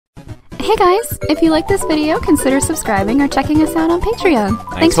Hey guys, if you like this video, consider subscribing or checking us out on Patreon.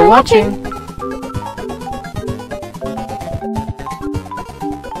 Thanks for watching!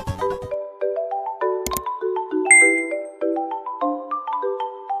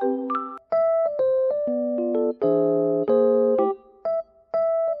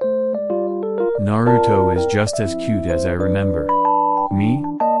 Naruto is just as cute as I remember. Me?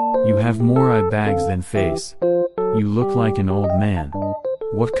 You have more eye bags than face. You look like an old man.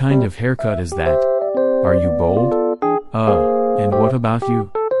 What kind of haircut is that? Are you bald? And what about you?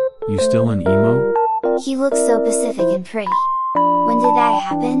 You still an emo? He looks so pacific and pretty. When did that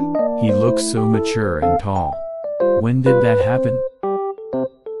happen? He looks so mature and tall. When did that happen?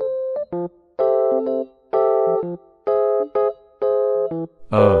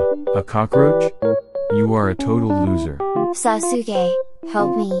 A cockroach? You are a total loser. Sasuke,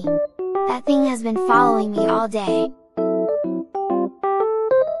 help me. That thing has been following me all day.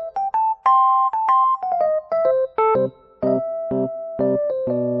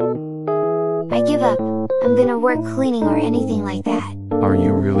 I give up. I'm gonna work cleaning or anything like that. Are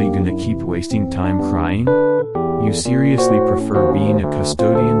you really gonna keep wasting time crying? You seriously prefer being a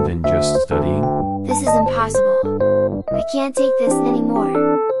custodian than just studying? This is impossible. I can't take this anymore.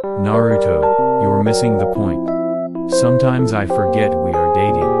 Naruto, you're missing the point. Sometimes I forget we are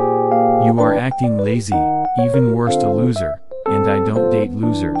dating. You are acting lazy, even worse a loser, and I don't date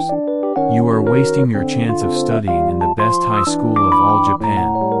losers. You are wasting your chance of studying in the best high school of all Japan.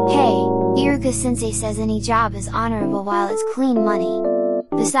 Hey, Iruka-sensei says any job is honorable while it's clean money.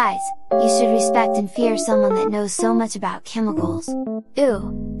 Besides, you should respect and fear someone that knows so much about chemicals.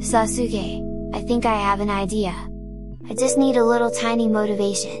 Ooh, Sasuke, I think I have an idea. I just need a little tiny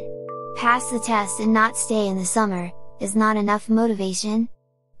motivation. Pass the test and not stay in the summer, is not enough motivation?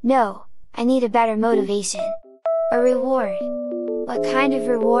 No, I need a better motivation. A reward. What kind of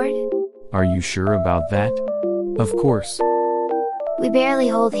reward? Are you sure about that? Of course. We barely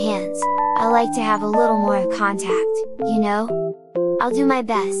hold hands. I like to have a little more contact, you know? I'll do my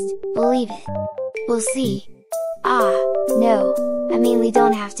best, believe it. We'll see. No, I mean we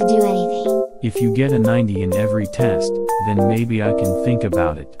don't have to do anything. If you get a 90 in every test, then maybe I can think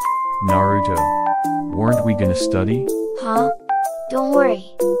about it. Naruto, weren't we gonna study? Huh? Don't worry,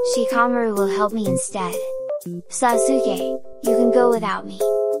 Shikamaru will help me instead. Sasuke, you can go without me.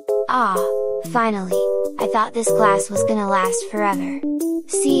 Finally, I thought this class was gonna last forever.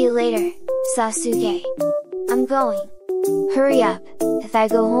 See you later, Sasuke. I'm going. Hurry up, if I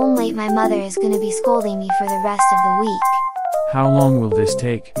go home late my mother is gonna be scolding me for the rest of the week. How long will this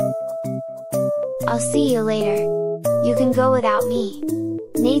take? I'll see you later. You can go without me.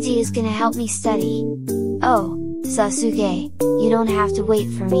 Neji is gonna help me study. Oh, Sasuke, you don't have to wait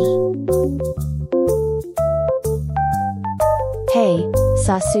for me. Hey,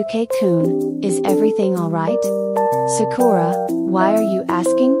 Sasuke-kun, is everything alright? Sakura, why are you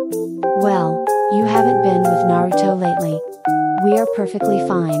asking? Well, you haven't been with Naruto lately. We are perfectly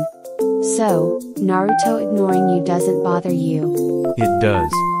fine. So, Naruto ignoring you doesn't bother you? It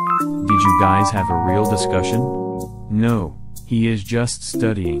does. Did you guys have a real discussion? No, he is just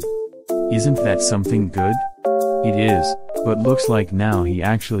studying. Isn't that something good? It is, but looks like now he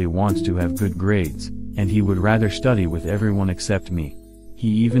actually wants to have good grades, and he would rather study with everyone except me. He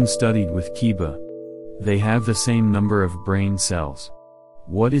even studied with Kiba. They have the same number of brain cells.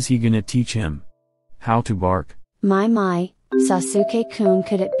 What is he gonna teach him? How to bark? My, Sasuke-kun,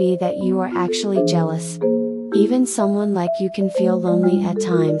 could it be that you are actually jealous? Even someone like you can feel lonely at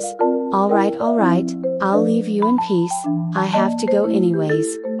times. Alright, I'll leave you in peace, I have to go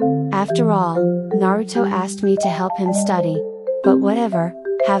anyways. After all, Naruto asked me to help him study. But whatever,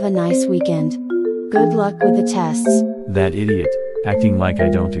 have a nice weekend. Good luck with the tests. That idiot, acting like I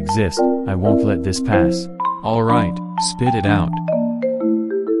don't exist, I won't let this pass. Alright, spit it out.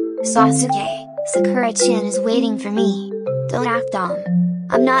 Sasuke, Sakura-chan is waiting for me. Don't act dumb.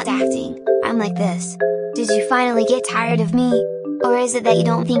 I'm not acting, I'm like this. Did you finally get tired of me? Or is it that you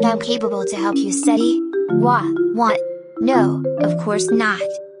don't think I'm capable to help you study? What? No, of course not.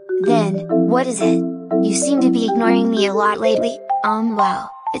 Then, what is it? You seem to be ignoring me a lot lately.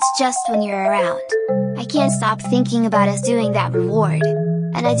 Well, it's just when you're around. I can't stop thinking about us doing that reward.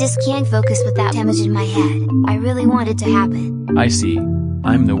 And I just can't focus with that image in my head. I really want it to happen. I see.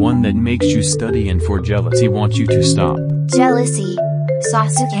 I'm the one that makes you study and for jealousy want you to stop. Jealousy?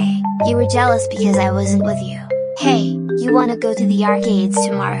 Sasuke, you were jealous because I wasn't with you. Hey, you wanna go to the arcades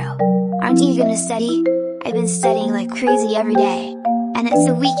tomorrow? Aren't you gonna study? I've been studying like crazy every day. And it's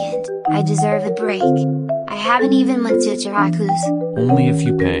the weekend, I deserve a break. I haven't even went to Chiraku's. Only if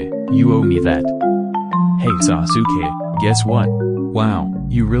you pay, you owe me that. Hey Sasuke, guess what? Wow,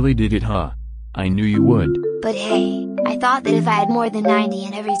 You really did it, huh? I knew you would. But hey, I thought that if I had more than 90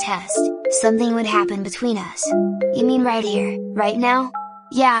 in every test, something would happen between us. You mean right here, right now?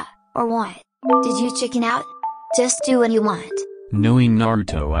 Yeah, or what? Did you chicken out? Just do what you want. Knowing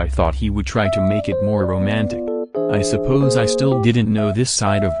Naruto, I thought he would try to make it more romantic. I suppose I still didn't know this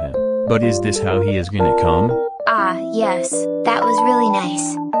side of him, but is this how he is gonna come? Ah, yes, that was really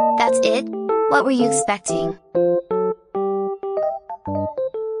nice. That's it? What were you expecting?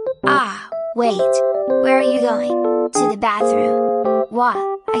 Ah, wait. Where are you going? To the bathroom. What?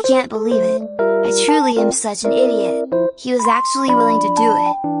 I can't believe it. I truly am such an idiot. He was actually willing to do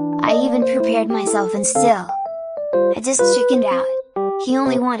it. I even prepared myself and still. I just chickened out. He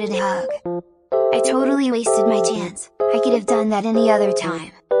only wanted a hug. I totally wasted my chance. I could have done that any other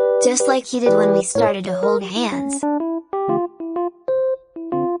time. Just like he did when we started to hold hands.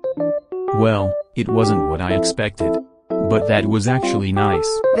 Well, it wasn't what I expected. But that was actually nice.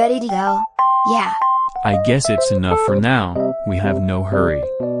 Ready to go? Yeah. I guess it's enough for now, we have no hurry.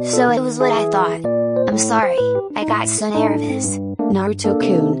 So it was what I thought. I'm sorry, I got so nervous.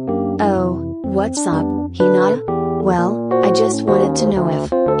 Naruto-kun. Oh, what's up, Hinata? Well, I just wanted to know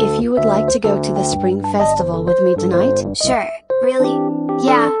if you would like to go to the spring festival with me tonight? Sure, really?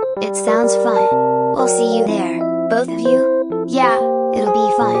 Yeah, it sounds fun. We'll see you there, both of you? Yeah, it'll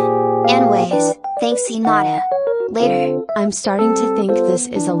be fun. Anyways, thanks Hinata. Later. I'm starting to think this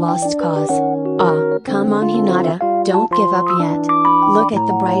is a lost cause. Ah, come on Hinata, don't give up yet. Look at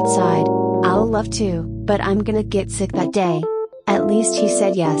the bright side. I'll love to, but I'm gonna get sick that day. At least he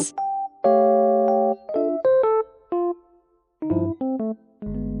said yes.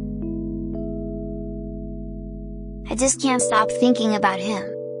 I just can't stop thinking about him.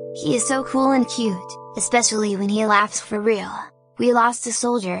 He is so cool and cute, especially when he laughs for real. We lost a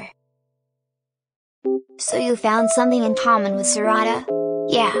soldier. So you found something in common with Sarada?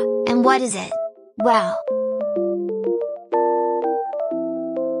 Yeah, and what is it? Well.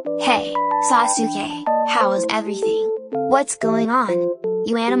 Hey, Sasuke, how is everything? What's going on?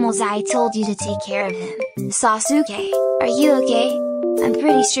 You animals, I told you to take care of him. Sasuke, are you okay? I'm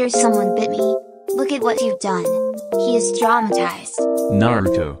pretty sure someone bit me. Look at what you've done. He is traumatized.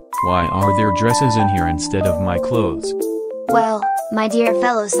 Naruto, why are there dresses in here instead of my clothes? Well, my dear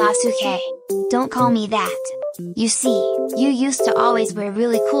fellow Sasuke, don't call me that. You see, you used to always wear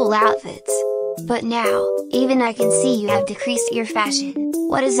really cool outfits. But now, even I can see you have decreased your fashion.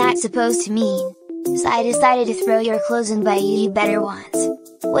 What is that supposed to mean? So I decided to throw your clothes and buy you better ones.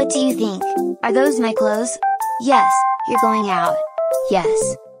 What do you think? Are those my clothes? Yes, you're going out.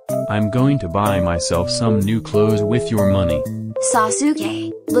 Yes. I'm going to buy myself some new clothes with your money.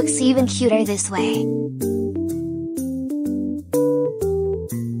 Sasuke, looks even cuter this way.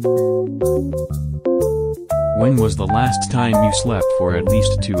 When was the last time you slept for at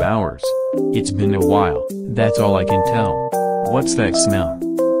least 2 hours? It's been a while, that's all I can tell. What's that smell?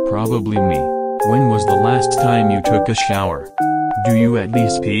 Probably me. When was the last time you took a shower? Do you at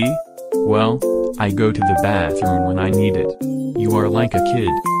least pee? Well, I go to the bathroom when I need it. You are like a kid,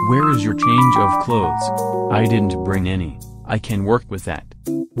 where is your change of clothes? I didn't bring any, I can work with that.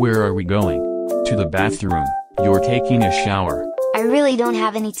 Where are we going? To the bathroom, you're taking a shower. I really don't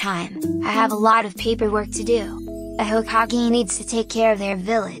have any time, I have a lot of paperwork to do. The Hokage needs to take care of their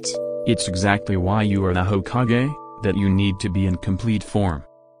village. It's exactly why you are the Hokage, that you need to be in complete form.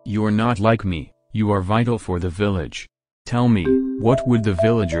 You're not like me, you are vital for the village. Tell me, what would the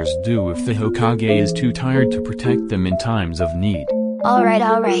villagers do if the Hokage is too tired to protect them in times of need? Alright,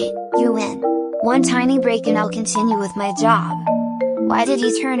 you win. One tiny break and I'll continue with my job. Why did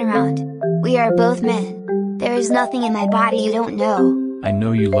you turn around? We are both men. There is nothing in my body you don't know. I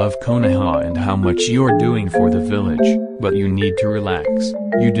know you love Konoha and how much you're doing for the village, but you need to relax.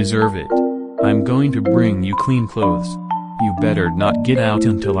 You deserve it. I'm going to bring you clean clothes. You better not get out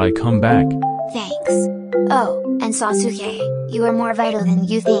until I come back. Thanks. Oh, and Sasuke, you are more vital than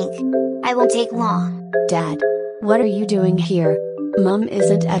you think. I won't take long. Dad, what are you doing here? Mom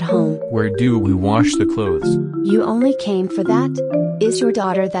isn't at home. Where do we wash the clothes? You only came for that? Is your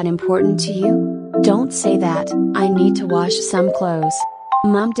daughter that important to you? Don't say that, I need to wash some clothes.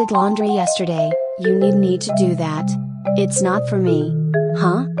 Mom did laundry yesterday, you need to do that. It's not for me.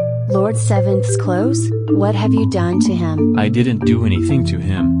 Huh? Lord Seventh's clothes? What have you done to him? I didn't do anything to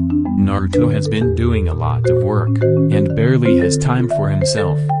him. Naruto has been doing a lot of work, and barely has time for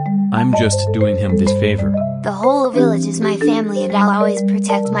himself. I'm just doing him this favor. The whole village is my family and I'll always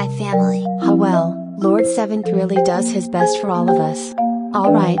protect my family. How well, Lord Seventh really does his best for all of us.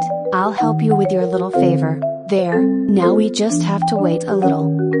 Alright, I'll help you with your little favor. There, now we just have to wait a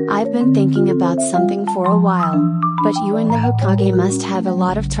little. I've been thinking about something for a while. But you and the Hokage must have a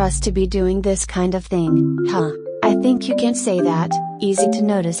lot of trust to be doing this kind of thing, huh? I think you can say that, easy to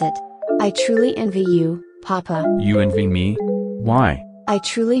notice it. I truly envy you, Papa. You envy me? Why? I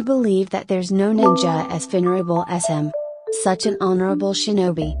truly believe that there's no ninja as venerable as him. Such an honorable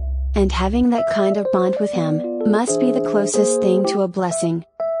shinobi. And having that kind of bond with him, must be the closest thing to a blessing.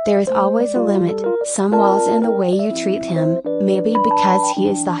 There is always a limit, some walls in the way you treat him, maybe because he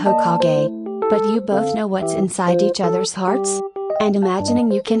is the Hokage. But you both know what's inside each other's hearts? And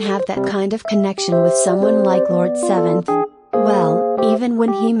imagining you can have that kind of connection with someone like Lord Seventh. Well, even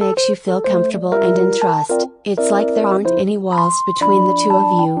when he makes you feel comfortable and in trust, it's like there aren't any walls between the two of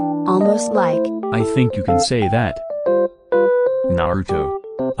you, almost like. I think you can say that. Naruto.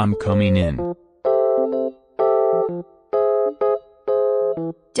 I'm coming in.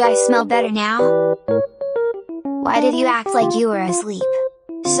 Do I smell better now? Why did you act like you were asleep?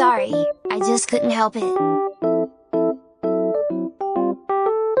 Sorry, I just couldn't help it.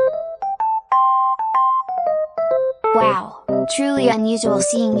 Wow, truly unusual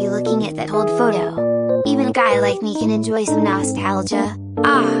seeing you looking at that old photo. Even a guy like me can enjoy some nostalgia.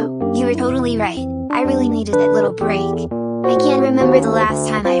 Ah, you were totally right, I really needed that little break. I can't remember the last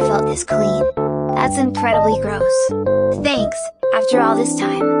time I felt this clean. That's incredibly gross. Thanks, after all this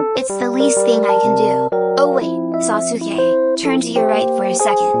time, it's the least thing I can do. Oh wait, Sasuke, turn to your right for a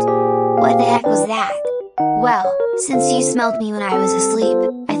second. What the heck was that? Well, since you smelled me when I was asleep,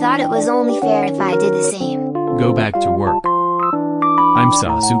 I thought it was only fair if I did the same. Go back to work. I'm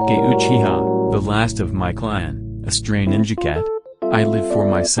Sasuke Uchiha, the last of my clan, a stray ninja cat. I live for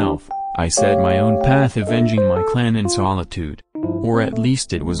myself. I set my own path avenging my clan in solitude. Or at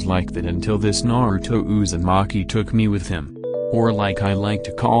least it was like that until this Naruto Uzumaki took me with him. Or like I like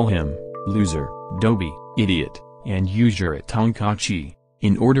to call him, loser, doby, idiot, and user at Tonkatchi.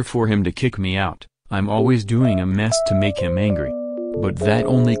 In order for him to kick me out, I'm always doing a mess to make him angry. But that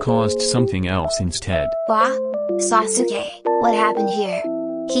only caused something else instead. What? Sasuke, what happened here?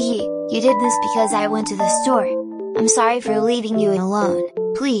 Hehe, you did this because I went to the store. I'm sorry for leaving you alone.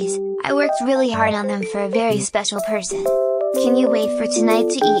 Please, I worked really hard on them for a very special person. Can you wait for tonight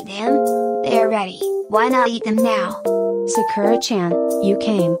to eat them? They are ready, why not eat them now? Sakura-chan, you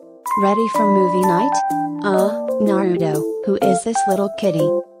came. Ready for movie night? Naruto, who is this little kitty?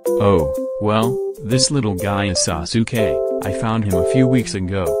 Oh, well, this little guy is Sasuke. I found him a few weeks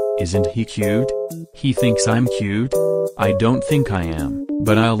ago. Isn't he cute? He thinks I'm cute? I don't think I am,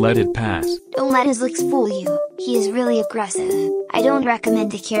 but I'll let it pass. Don't let his looks fool you, he is really aggressive. I don't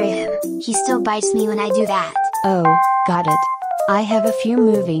recommend to carry him, he still bites me when I do that. Oh, got it. I have a few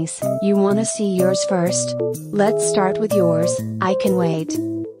movies. You wanna see yours first? Let's start with yours, I can wait.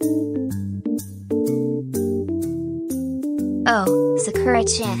 Oh,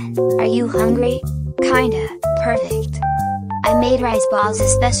 Sakura-chan, are you hungry? Kinda, perfect. I made rice balls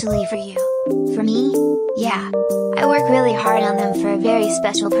especially for you. For me? Yeah. I work really hard on them for a very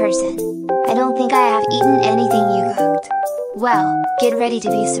special person. I don't think I have eaten anything you cooked. Well, get ready to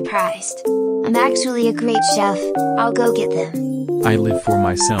be surprised. I'm actually a great chef, I'll go get them. I live for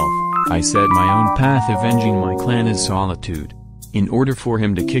myself. I set my own path avenging my clan in solitude. In order for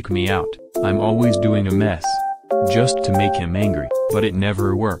him to kick me out, I'm always doing a mess. Just to make him angry, but it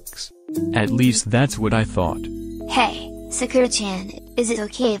never works. At least that's what I thought. Hey, Sakura-chan, is it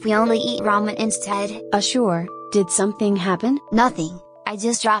okay if we only eat ramen instead? Sure, did something happen? Nothing, I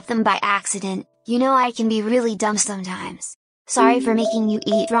just dropped them by accident, you know I can be really dumb sometimes. Sorry for making you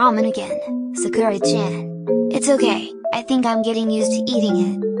eat ramen again, Sakura-chan. It's okay, I think I'm getting used to eating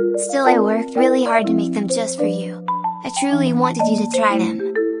it. Still I worked really hard to make them just for you. I truly wanted you to try them.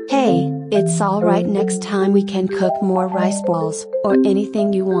 Hey, it's alright, next time we can cook more rice balls, or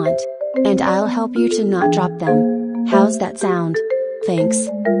anything you want. And I'll help you to not drop them. How's that sound? Thanks.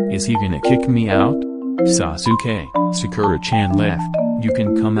 Is he gonna kick me out? Sasuke, Sakura-chan left, you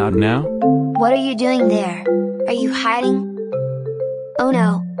can come out now? What are you doing there? Are you hiding? Oh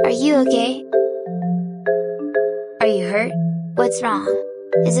no, are you okay? Are you hurt? What's wrong?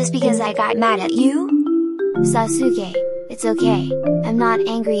 Is this because I got mad at you? Sasuke, it's okay, I'm not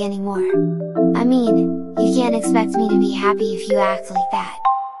angry anymore. I mean, you can't expect me to be happy if you act like that.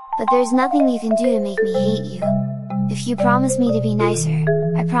 But there's nothing you can do to make me hate you. If you promise me to be nicer,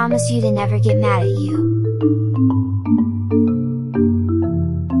 I promise you to never get mad at you.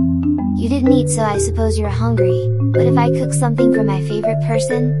 You didn't eat, so I suppose you're hungry, but if I cook something for my favorite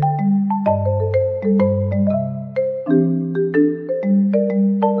person?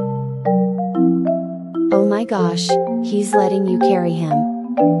 Oh my gosh, he's letting you carry him.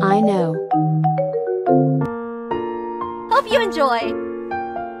 I know. enjoy!